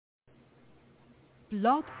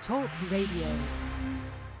Blog Talk Radio.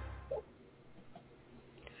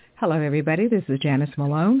 Hello, everybody. This is Janice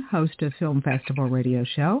Malone, host of Film Festival Radio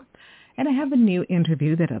Show, and I have a new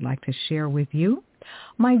interview that I'd like to share with you.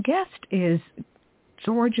 My guest is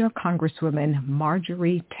Georgia Congresswoman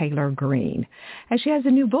Marjorie Taylor Greene, and she has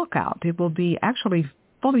a new book out. It will be actually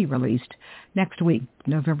fully released next week,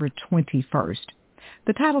 November 21st.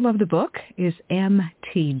 The title of the book is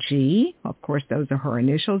MTG. Of course, those are her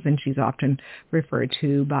initials, and she's often referred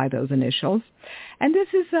to by those initials. And this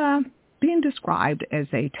is being described as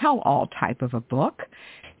a tell-all type of a book.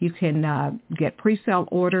 You can get pre-sale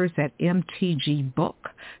orders at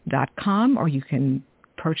mtgbook.com, or you can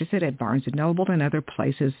purchase it at Barnes & Noble and other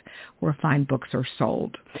places where fine books are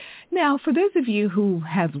sold. Now, for those of you who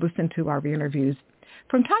have listened to our interviews,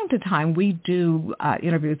 from time to time, we do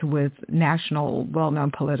interviews with national,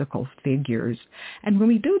 well-known political figures. And when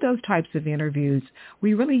we do those types of interviews,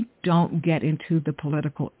 we really don't get into the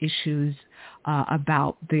political issues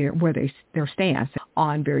about their stance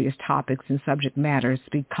on various topics and subject matters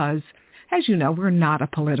because, as you know, we're not a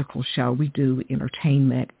political show. We do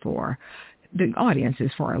entertainment for the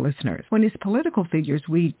audiences, for our listeners. When it's political figures,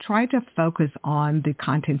 we try to focus on the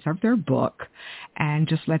contents of their book and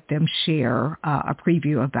just let them share a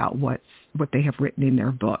preview about what they have written in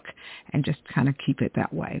their book and just kind of keep it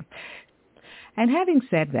that way. And having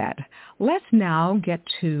said that, let's now get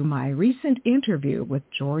to my recent interview with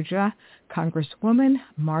Georgia Congresswoman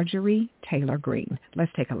Marjorie Taylor Greene.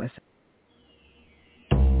 Let's take a listen.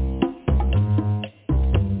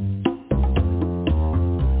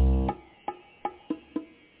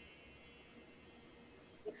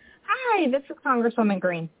 Hi, this is Congresswoman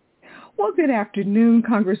Greene. Well, good afternoon,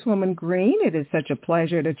 Congresswoman Greene. It is such a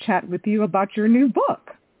pleasure to chat with you about your new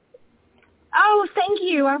book. Oh, thank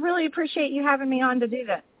you. I really appreciate you having me on to do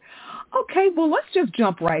this. Okay, well, let's just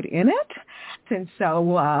jump right in it. And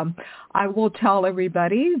so I will tell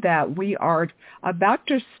everybody that we are about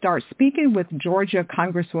to start speaking with Georgia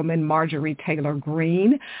Congresswoman Marjorie Taylor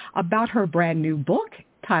Greene about her brand new book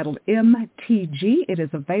titled MTG. It is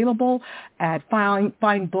available at fine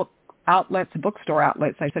book outlets, bookstore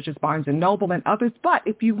outlets such as Barnes & Noble and others. But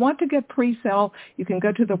if you want to get pre-sale, you can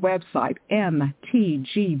go to the website,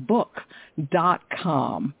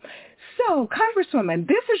 mtgbook.com. So, Congresswoman,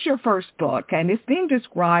 this is your first book, and it's being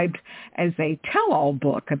described as a tell-all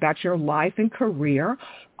book about your life and career.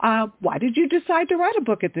 Why did you decide to write a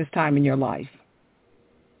book at this time in your life?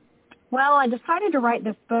 Well, I decided to write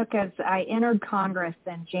this book as I entered Congress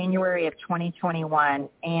in January of 2021,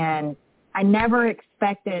 and I never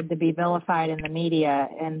expected to be vilified in the media,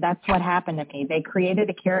 and that's what happened to me. They created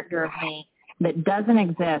a character of me that doesn't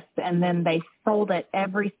exist, and then they sold it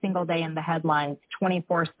every single day in the headlines,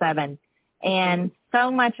 24/7. And so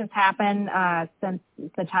much has happened since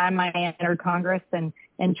the time I entered Congress in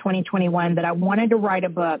 2021 that I wanted to write a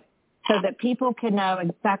book so that people could know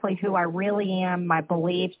exactly who I really am, my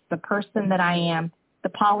beliefs, the person that I am, the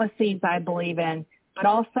policies I believe in, but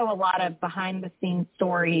also a lot of behind-the-scenes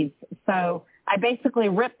stories. So I basically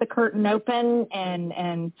ripped the curtain open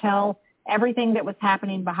and tell everything that was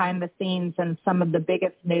happening behind the scenes and some of the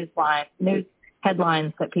biggest news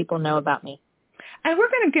headlines that people know about me. And we're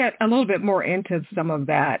going to get a little bit more into some of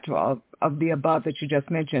that, of the above that you just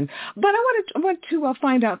mentioned. But I want to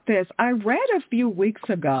find out this. I read a few weeks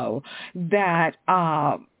ago that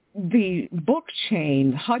the book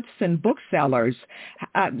chain, Hudson Booksellers,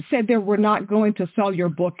 said they were not going to sell your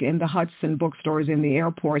book in the Hudson bookstores in the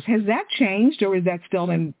airports. Has that changed, or is that still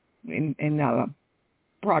in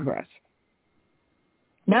progress?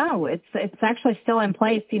 No, it's actually still in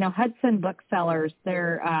place. You know, Hudson Booksellers,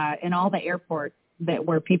 they're in all the airports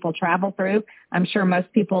where people travel through. I'm sure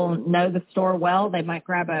most people know the store well. They might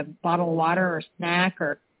grab a bottle of water or snack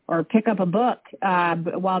or pick up a book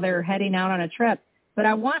while they're heading out on a trip. But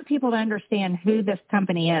I want people to understand who this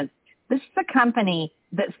company is. This is a company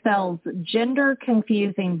that sells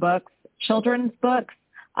gender-confusing books, children's books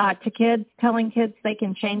to kids, telling kids they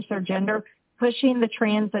can change their gender, pushing the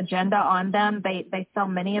trans agenda on them. They sell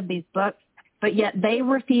many of these books, but yet they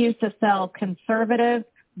refuse to sell conservative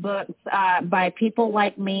books by people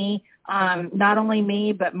like me, not only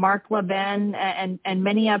me, but Mark Levin and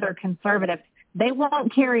many other conservatives. They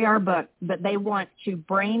won't carry our book, but they want to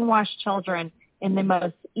brainwash children in the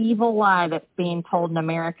most evil lie that's being told in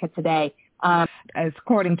America today. As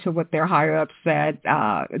according to what their higher-ups said,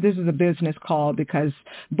 this is a business call because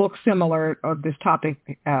books similar of this topic,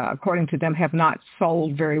 according to them, have not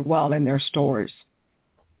sold very well in their stores.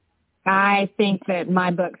 I think that my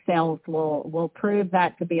book sales will prove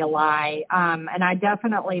that to be a lie. And I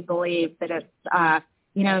definitely believe that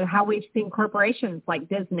how we've seen corporations like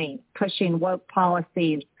Disney pushing woke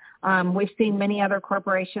policies. We've seen many other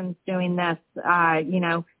corporations doing this,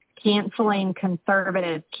 canceling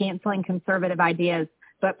conservative ideas,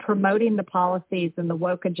 but promoting the policies and the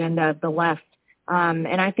woke agenda of the left.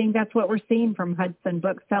 And I think that's what we're seeing from Hudson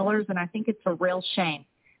booksellers, and I think it's a real shame.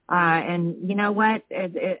 And you know what?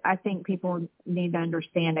 I think people need to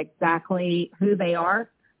understand exactly who they are.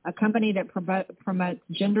 A company that promotes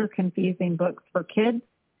gender-confusing books for kids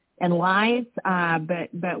and lies,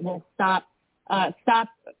 but will stop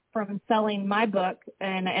from selling my book.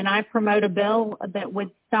 And I promote a bill that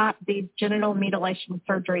would stop these genital mutilation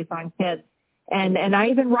surgeries on kids. And I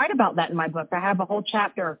even write about that in my book. I have a whole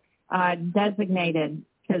chapter designated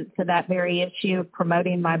to that very issue,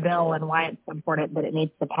 promoting my bill and why it's important that it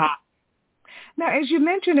needs to pass. Now, as you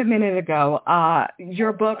mentioned a minute ago,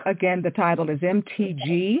 your book, again, the title is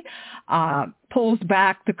MTG, pulls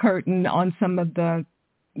back the curtain on some of the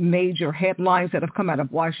major headlines that have come out of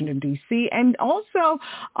Washington, D.C., and also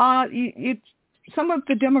some of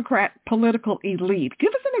the Democrat political elite.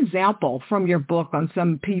 Give us an example from your book on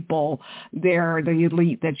some people there, the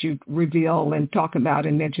elite that you reveal and talk about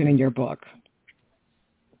and mention in your book.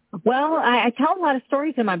 Well, I tell a lot of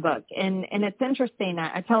stories in my book, and it's interesting.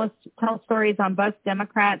 I tell stories on both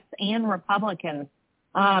Democrats and Republicans.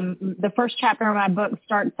 The first chapter of my book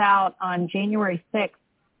starts out on January 6th,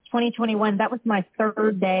 2021. That was my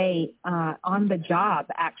third day on the job,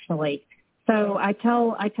 actually. So I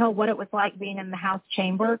tell what it was like being in the House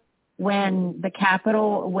chamber when the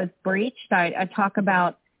Capitol was breached. I talk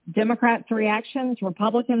about Democrats' reactions,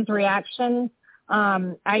 Republicans' reactions.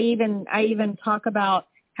 I even talk about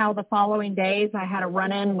how the following days I had a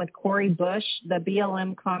run-in with Cori Bush, the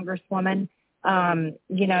BLM Congresswoman,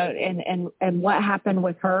 and what happened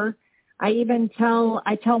with her.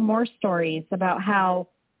 I tell more stories about how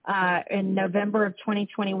in November of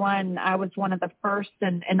 2021, I was one of the first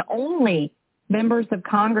and only members of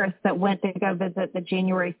Congress that went to go visit the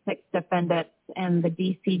January 6th defendants in the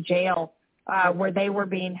D.C. jail, where they were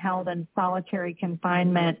being held in solitary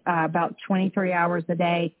confinement about 23 hours a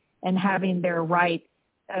day and having their rights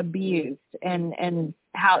abused, and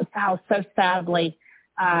how so sadly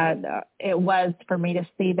it was for me to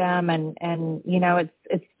see them, and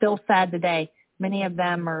it's still sad today. Many of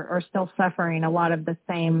them are still suffering a lot of the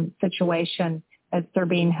same situation as they're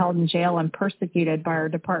being held in jail and persecuted by our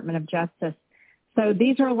Department of Justice. So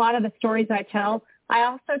these are a lot of the stories I tell. I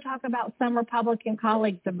also talk about some Republican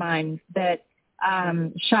colleagues of mine that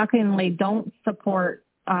shockingly don't support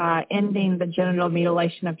ending the genital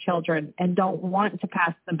mutilation of children and don't want to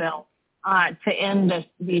pass the bill to end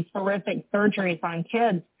these horrific surgeries on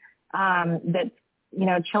kids.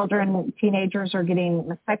 Children, teenagers are getting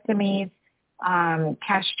mastectomies,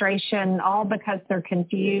 castration, all because they're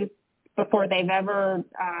confused before they've ever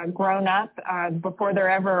grown up, before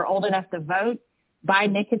they're ever old enough to vote, buy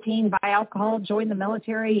nicotine, buy alcohol, join the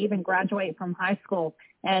military, even graduate from high school.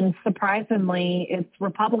 And surprisingly, it's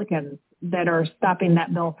Republicans that are stopping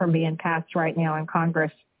that bill from being passed right now in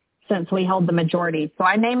Congress since we hold the majority. So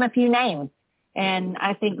I name a few names, and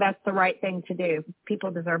I think that's the right thing to do.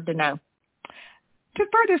 People deserve to know. To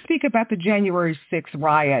further speak about the January 6th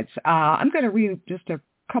riots, I'm going to read just a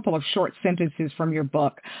couple of short sentences from your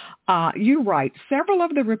book. You write, several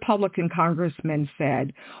of the Republican congressmen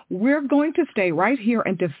said, "We're going to stay right here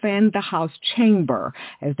and defend the House chamber."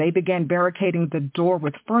 As they began barricading the door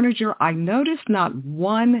with furniture, I noticed not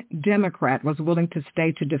one Democrat was willing to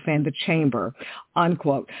stay to defend the chamber,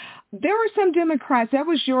 unquote. There are some Democrats, that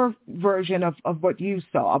was your version of what you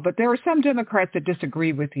saw, but there are some Democrats that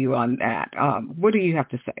disagree with you on that. What do you have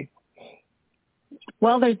to say?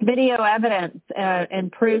 Well, there's video evidence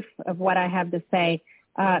and proof of what I have to say.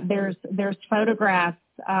 There's photographs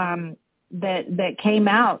that came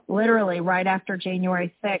out literally right after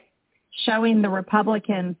January 6th showing the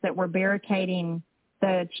Republicans that were barricading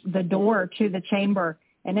the door to the chamber.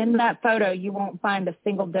 And in that photo, you won't find a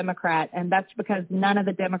single Democrat, and that's because none of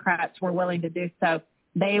the Democrats were willing to do so.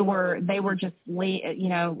 They were just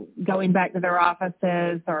going back to their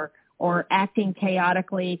offices or acting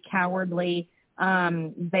chaotically, cowardly.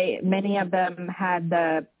 Many of them had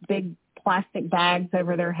the big plastic bags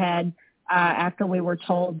over their head after we were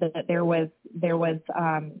told that there was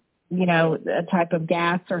a type of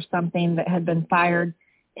gas or something that had been fired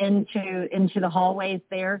into the hallways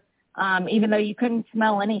there, even though you couldn't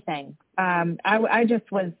smell anything. I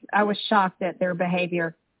was shocked at their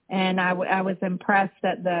behavior, and I was impressed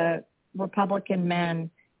at the Republican men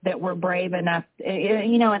that were brave enough.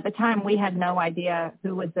 At the time, we had no idea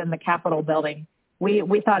who was in the Capitol building.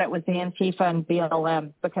 We thought it was the Antifa and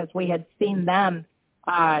BLM because we had seen them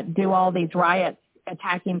do all these riots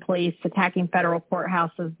attacking police, attacking federal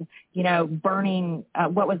courthouses, burning,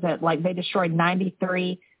 what was it? Like they destroyed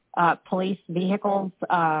 93 police vehicles.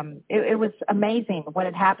 It was amazing what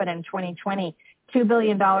had happened in 2020, $2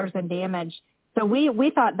 billion in damage. So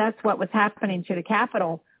we thought that's what was happening to the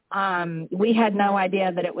Capitol. We had no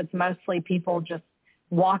idea that it was mostly people just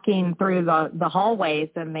walking through the hallways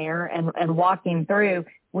in there and walking through.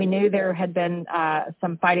 We knew there had been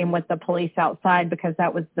some fighting with the police outside because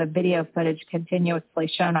that was the video footage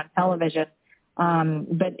continuously shown on television.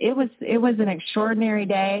 But it was an extraordinary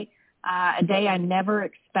day, a day I never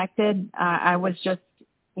expected. I was just,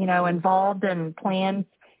 involved in plans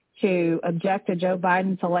to object to Joe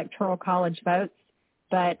Biden's electoral college votes.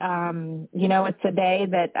 But, it's a day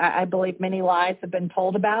that I believe many lies have been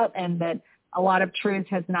told about and that a lot of truth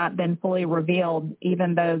has not been fully revealed,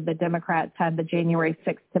 even though the Democrats had the January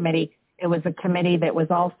 6th committee. It was a committee that was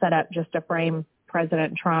all set up just to frame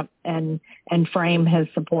President Trump and frame his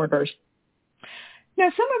supporters. Now,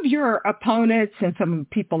 some of your opponents and some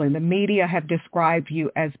people in the media have described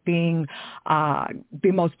you as being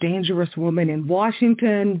the most dangerous woman in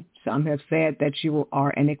Washington. Some have said that you are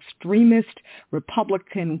an extremist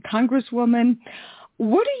Republican Congresswoman.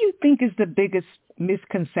 What do you think is the biggest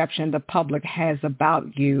misconception the public has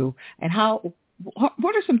about you, and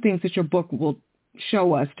what are some things that your book will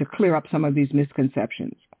show us to clear up some of these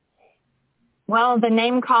misconceptions? Well, the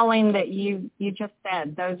name calling that you just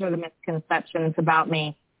said, those are the misconceptions about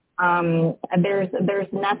me. There's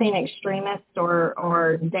nothing extremist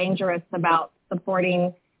or dangerous about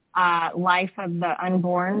supporting life of the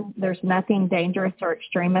unborn. There's nothing dangerous or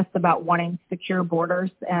extremist about wanting secure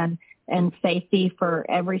borders and safety for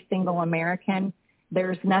every single American.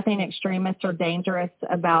 There's nothing extremist or dangerous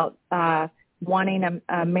about wanting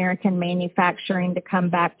American manufacturing to come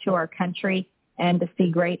back to our country and to see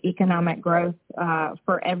great economic growth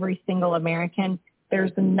for every single American.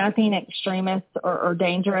 There's nothing extremist or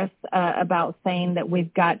dangerous about saying that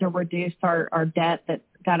we've got to reduce our debt that's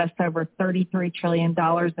got us over $33 trillion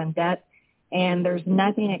in debt. And there's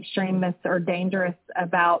nothing extremist or dangerous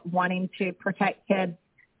about wanting to protect kids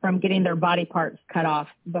from getting their body parts cut off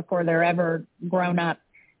before they're ever grown up.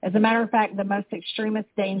 As a matter of fact, the most extremist,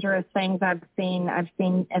 dangerous things I've seen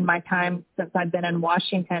in my time since I've been in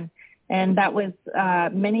Washington. And that was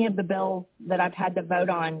many of the bills that I've had to vote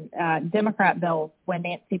on, Democrat bills when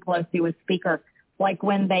Nancy Pelosi was Speaker, like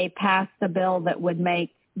when they passed a bill that would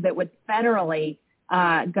federally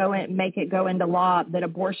make it go into law that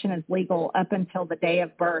abortion is legal up until the day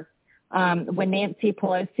of birth. When Nancy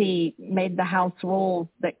Pelosi made the House rules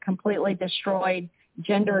that completely destroyed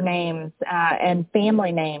gender names and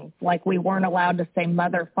family names, like we weren't allowed to say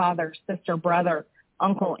mother, father, sister, brother,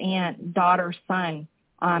 uncle, aunt, daughter, son,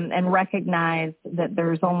 and recognize that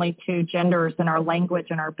there's only two genders in our language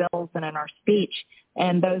and our bills and in our speech.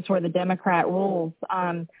 And those were the Democrat rules.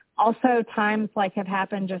 Also, times like have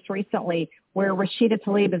happened just recently where Rashida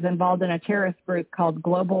Tlaib is involved in a terrorist group called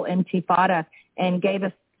Global Intifada and gave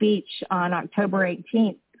a speech on October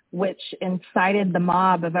 18th, which incited the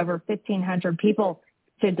mob of over 1,500 people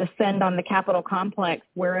to descend on the Capitol complex,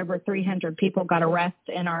 where over 300 people got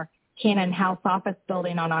arrested in our Cannon House office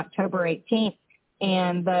building on October 18th.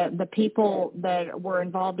 And the people that were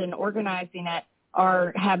involved in organizing it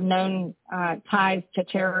have known ties to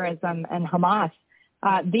terrorism and Hamas.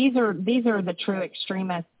 These are the true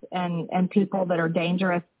extremists and people that are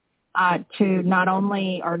dangerous to not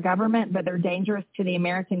only our government, but they're dangerous to the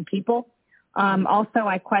American people. Also,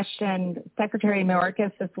 I questioned Secretary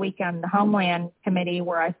Mayorkas this week on the Homeland Committee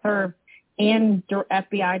where I serve and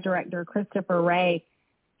FBI Director Christopher Wray.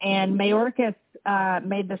 And Mayorkas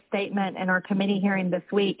made the statement in our committee hearing this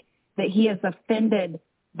week that he is offended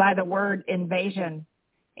by the word invasion.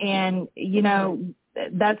 And,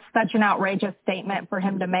 that's such an outrageous statement for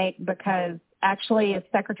him to make because actually as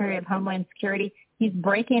Secretary of Homeland Security, he's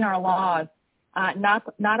breaking our laws,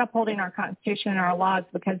 not upholding our Constitution and our laws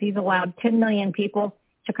because he's allowed 10 million people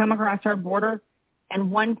to come across our border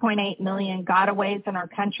and 1.8 million gotaways in our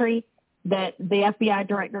country that the FBI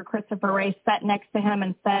Director Christopher Wray sat next to him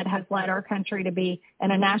and said has led our country to be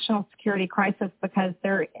in a national security crisis because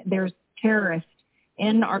there's terrorists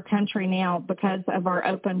in our country now because of our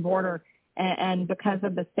open border and because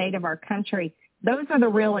of the state of our country. Those are the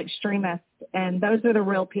real extremists, and those are the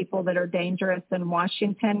real people that are dangerous in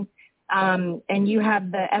Washington. And you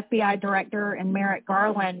have the FBI Director and Merrick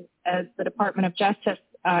Garland as the Department of Justice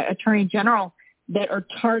Attorney General that are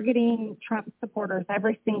targeting Trump supporters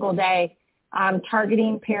every single day,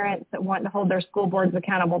 targeting parents that want to hold their school boards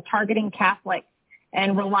accountable, targeting Catholics,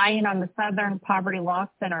 and relying on the Southern Poverty Law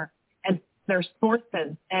Center as their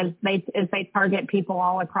sources as they target people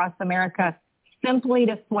all across America simply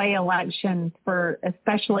to sway elections for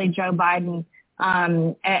especially Joe Biden,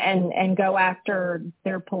 and go after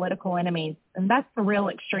their political enemies. And that's the real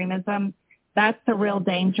extremism. That's the real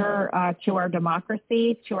danger to our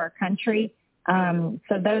democracy, to our country.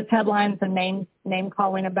 So those headlines and name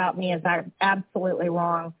calling about me is absolutely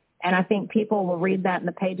wrong. And I think people will read that in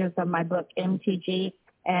the pages of my book, MTG.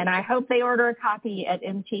 And I hope they order a copy at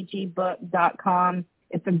mtgbook.com.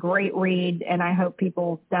 It's a great read, and I hope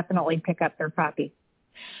people definitely pick up their copy.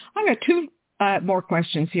 I got two more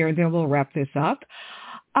questions here, and then we'll wrap this up.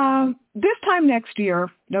 This time next year,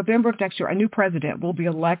 November of next year, a new president will be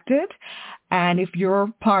elected. And if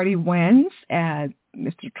your party wins,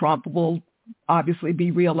 Mr. Trump will obviously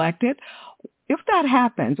be reelected. If that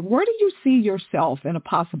happens, where do you see yourself in a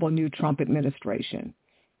possible new Trump administration?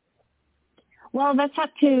 Well, that's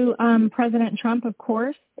up to President Trump, of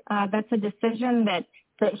course. That's a decision that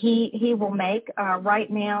he will make. Right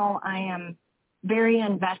now, I am very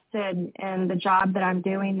invested in the job that I'm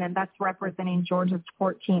doing, and that's representing Georgia's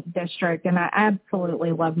 14th district. And I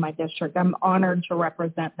absolutely love my district. I'm honored to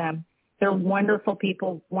represent them. They're wonderful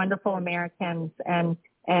people, wonderful Americans, and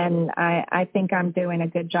I think I'm doing a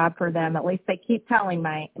good job for them. At least they keep telling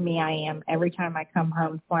me I am every time I come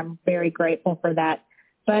home. So I'm very grateful for that.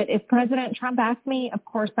 But if President Trump asked me, of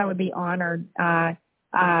course I would be honored, and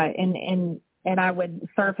I would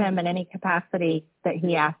serve him in any capacity that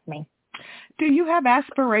he asked me. Do you have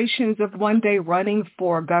aspirations of one day running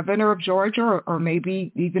for governor of Georgia, or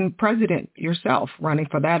maybe even president yourself, running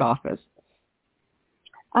for that office?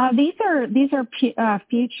 These are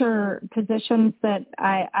future positions that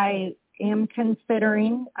I am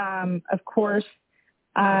considering. Of course,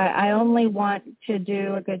 I only want to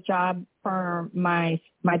do a good job for my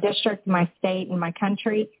district, my state, and my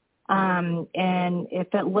country. And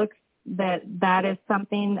if it looks that is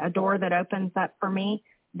something, a door that opens up for me,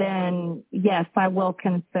 then yes, I will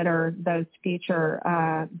consider those future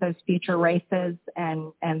races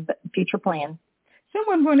and future plans.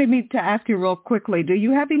 Someone wanted me to ask you real quickly, do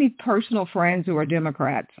you have any personal friends who are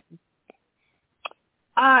Democrats?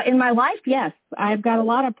 In my life, yes. I've got a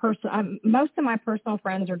lot of most of my personal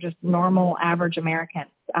friends are just normal, average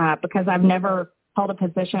Americans, because I've never held a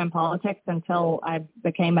position in politics until I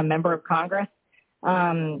became a member of Congress.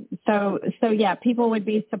 So yeah, people would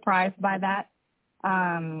be surprised by that.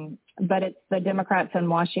 But it's the Democrats in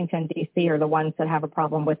Washington, D.C. are the ones that have a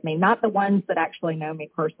problem with me, not the ones that actually know me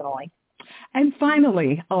personally. And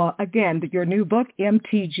finally, again, your new book,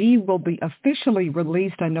 MTG, will be officially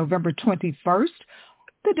released on November 21st,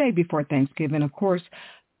 the day before Thanksgiving, of course.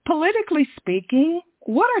 Politically speaking,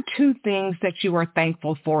 what are two things that you are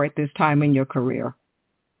thankful for at this time in your career?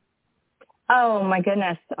 Oh, my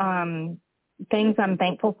goodness. Things I'm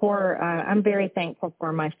thankful for. I'm very thankful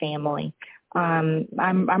for my family.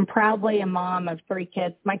 I'm proudly a mom of 3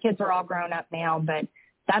 kids. My kids are all grown up now, but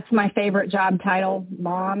that's my favorite job title,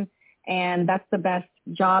 mom. And that's the best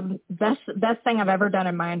thing I've ever done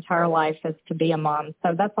in my entire life is to be a mom.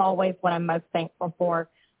 So that's always what I'm most thankful for.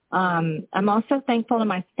 I'm also thankful to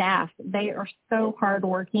my staff. They are so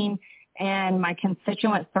hardworking, and my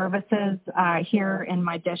constituent services here in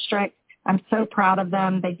my district, I'm so proud of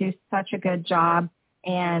them. They do such a good job.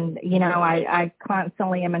 And, you know, I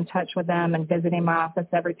constantly am in touch with them and visiting my office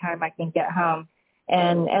every time I can get home.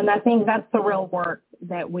 And I think that's the real work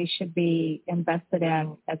that we should be invested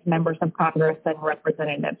in as members of Congress and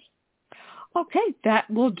representatives. Okay, that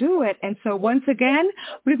will do it. And so once again,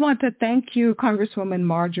 we want to thank you, Congresswoman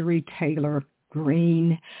Marjorie Taylor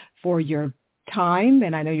Greene, for your time.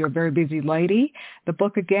 And I know you're a very busy lady. The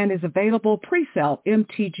book, again, is available pre-sale,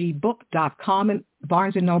 mtgbook.com, and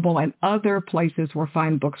Barnes & Noble and other places where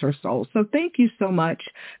fine books are sold. So thank you so much,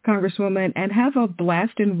 Congresswoman, and have a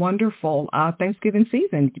blessed and wonderful Thanksgiving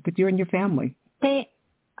season with you and your family.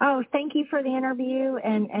 Thank you for the interview,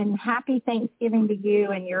 and happy Thanksgiving to you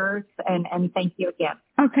and yours, and thank you again.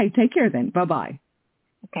 Okay, take care then. Bye-bye.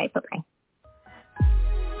 Okay, bye-bye.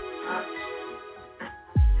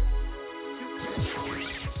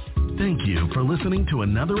 Thank you for listening to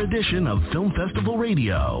another edition of Film Festival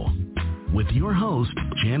Radio with your host,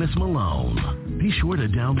 Janice Malone. Be sure to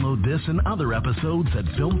download this and other episodes at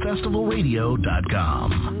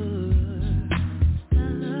filmfestivalradio.com.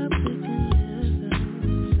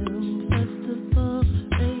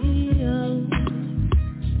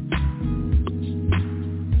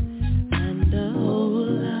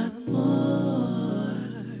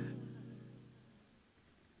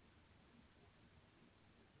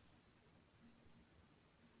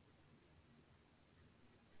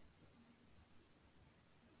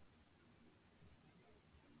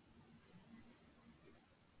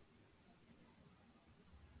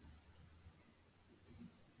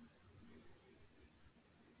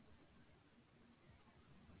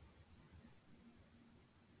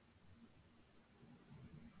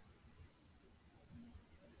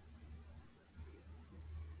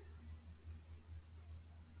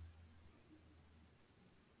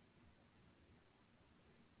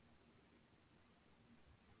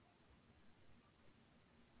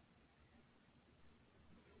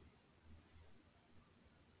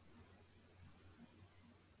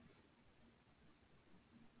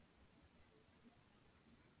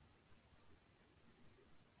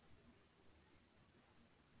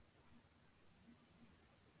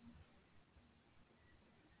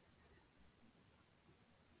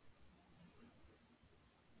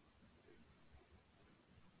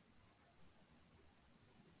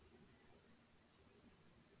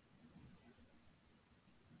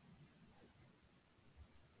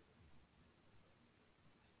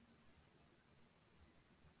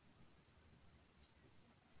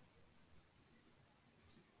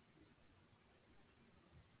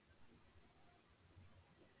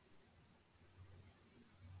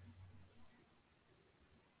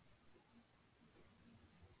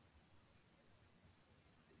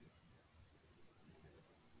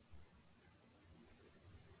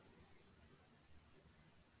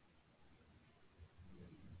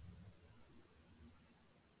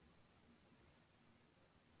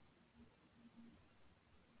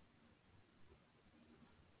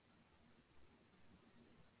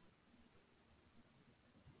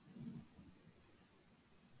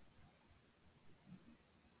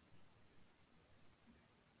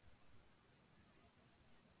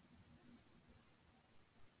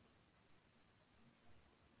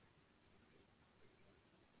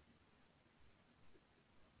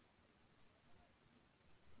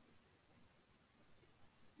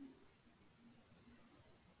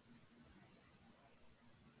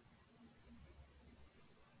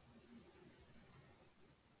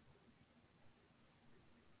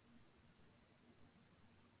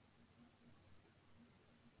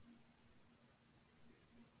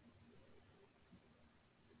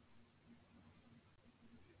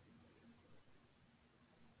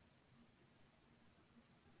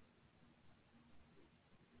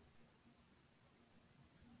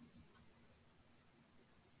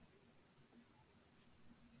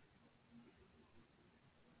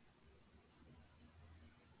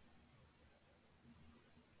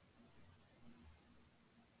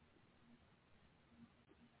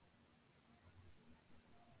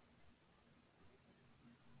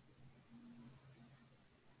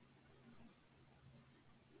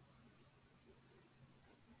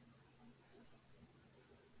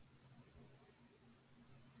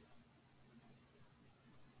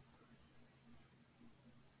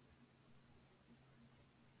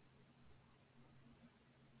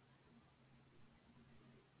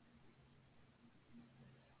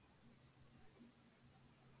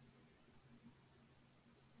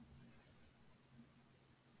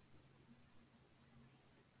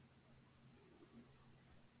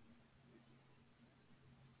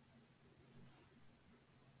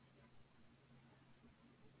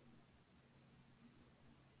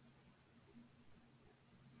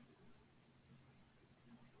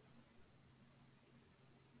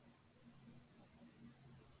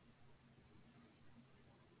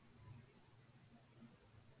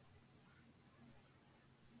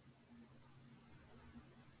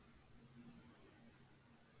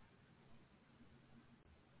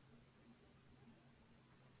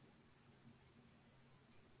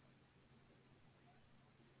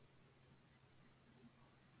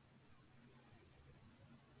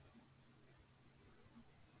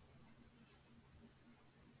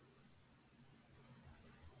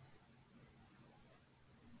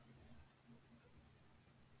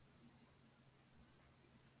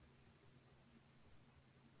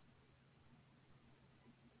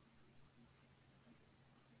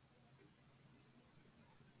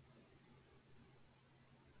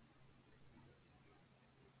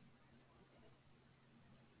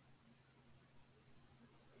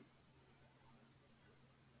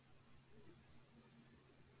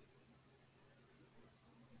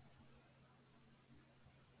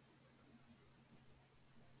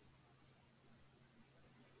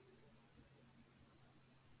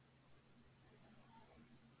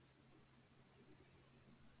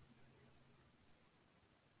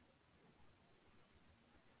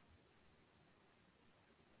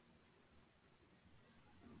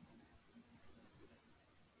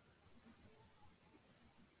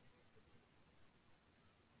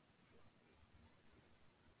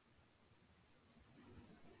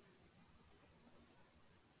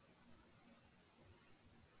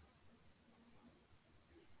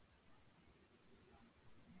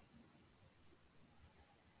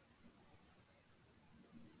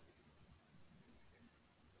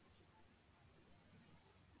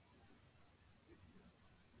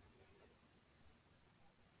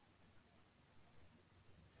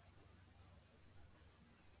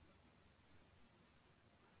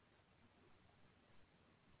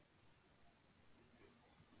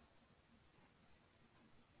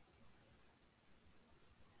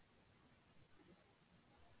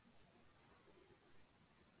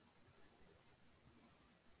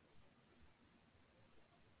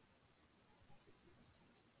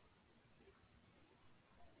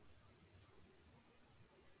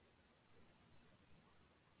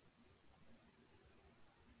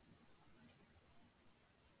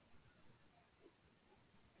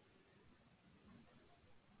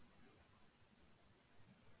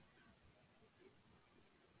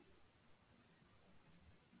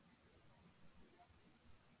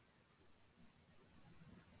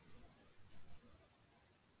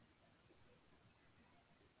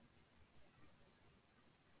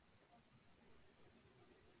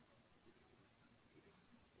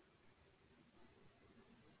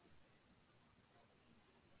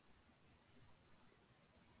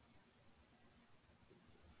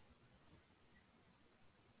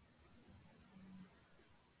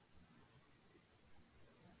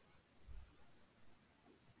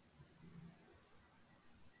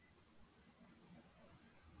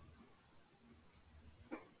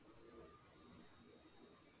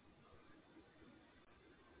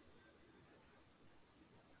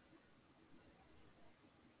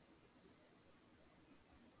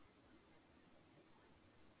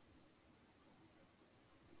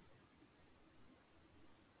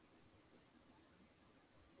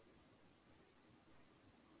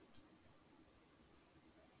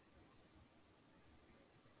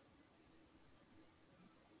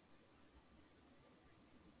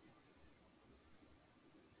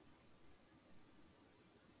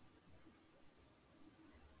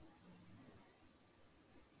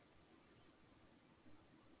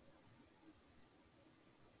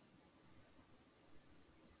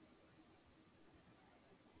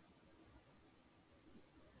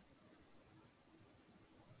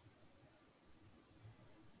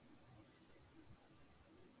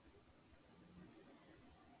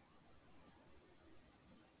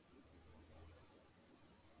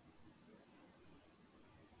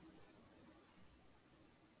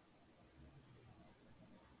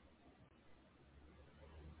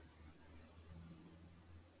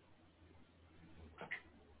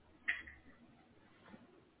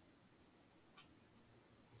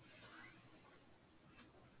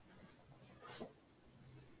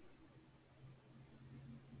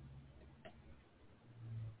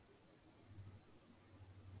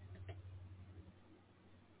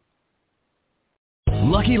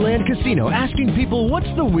 Lucky Land Casino, asking people,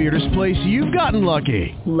 what's the weirdest place you've gotten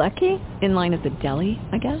lucky? Lucky? In line at the deli,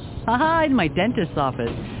 I guess? Aha, in my dentist's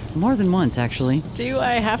office. More than once, actually. Do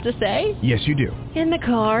I have to say? Yes, you do. In the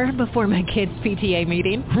car before my kids' PTA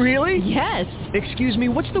meeting. Really? Yes. Excuse me,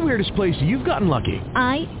 what's the weirdest place you've gotten lucky?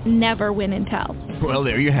 I never win and tell. Well,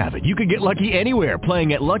 there you have it. You can get lucky anywhere,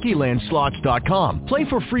 playing at LuckyLandSlots.com. Play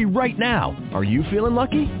for free right now. Are you feeling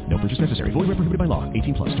lucky? No purchase necessary. Void where prohibited by law.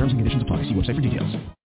 18+. Terms and conditions apply. See website for details.